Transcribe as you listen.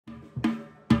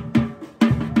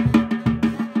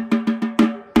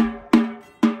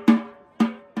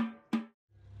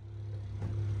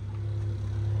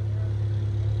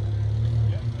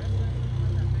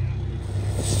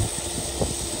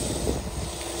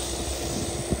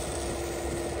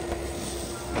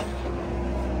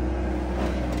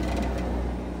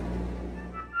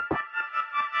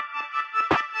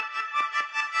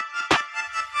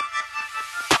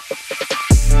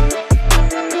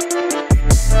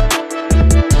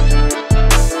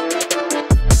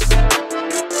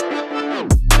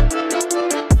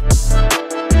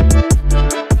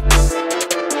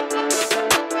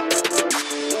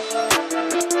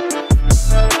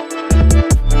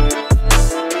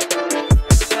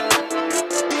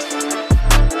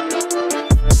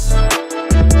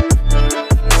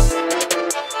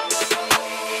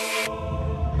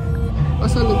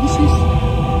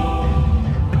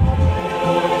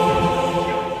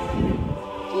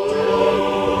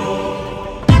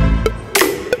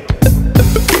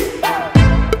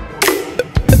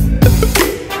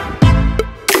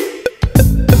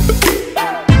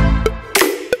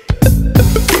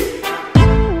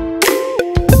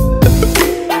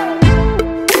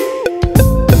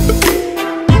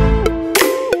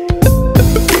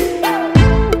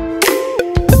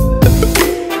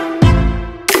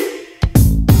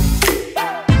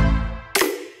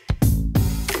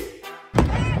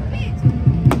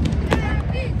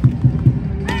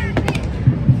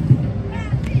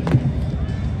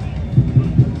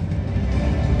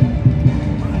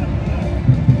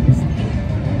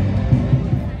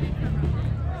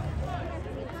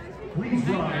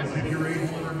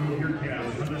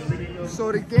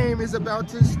So the game is about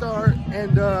to start,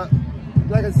 and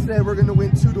like I said, we're gonna win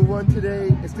 2-1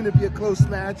 today. It's gonna be a close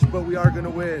match, but we are gonna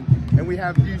win. And we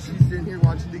have you, she's in here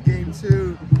watching the game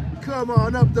too. Come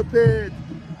on up the pit.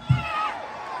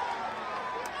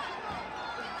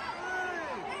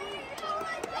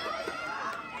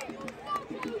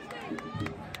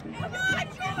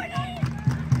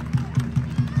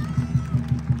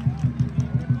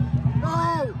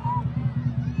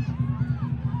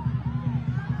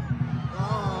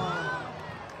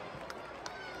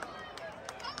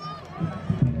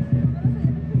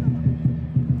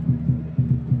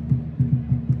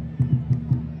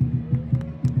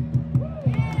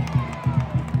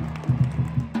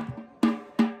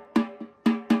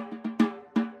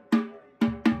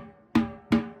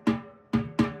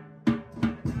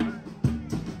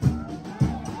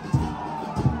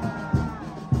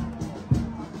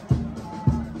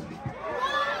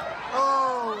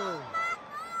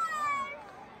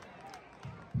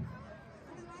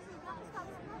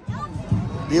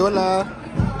 Hola.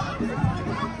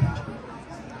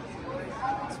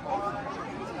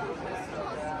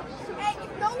 Hey,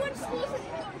 no one's supposed to.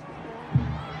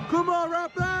 Come on,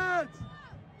 Rapids!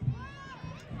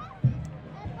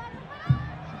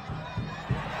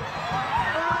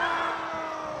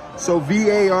 So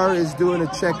VAR is doing a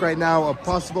check right now, a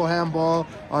possible handball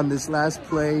on this last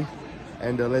play.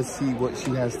 And let's see what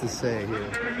she has to say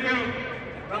here.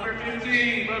 Number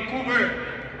 15, Vancouver.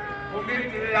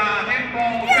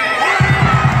 Handball.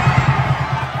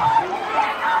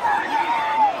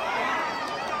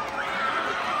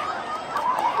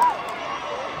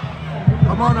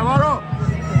 Come on, Navarro.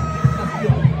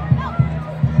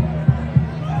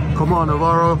 Come on,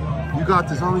 Navarro. You got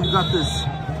this, homie. You got this.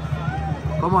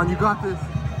 Come on, you got this.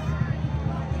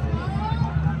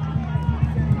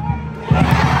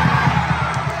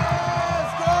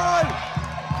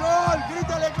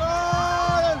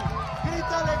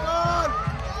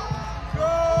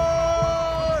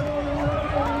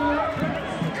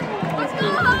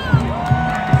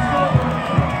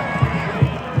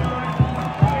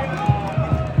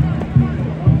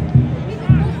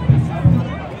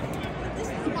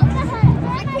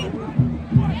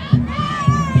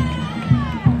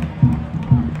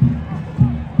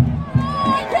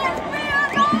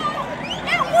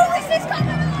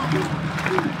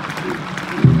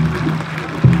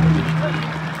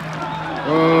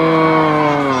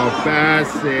 Oh,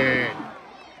 Bassett.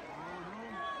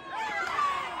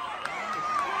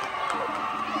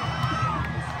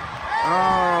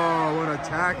 Oh, what a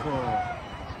tackle.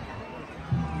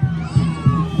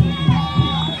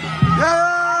 Yes!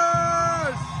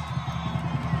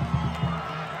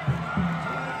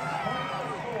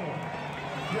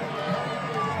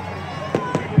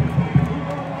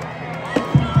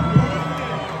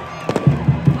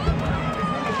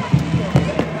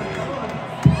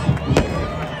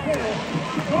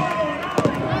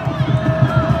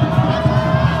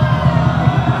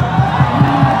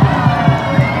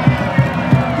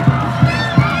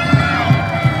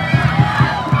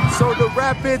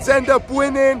 Rapids end up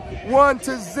winning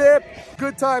 1-0.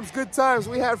 Good times, good times.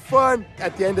 We had fun.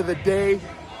 At the end of the day,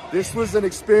 this was an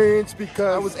experience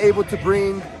because I was able to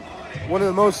bring one of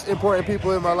the most important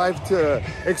people in my life to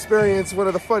experience one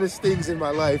of the funnest things in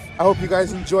my life. I hope you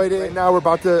guys enjoyed it. Now we're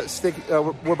about to stick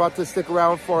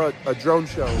around for a drone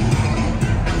show.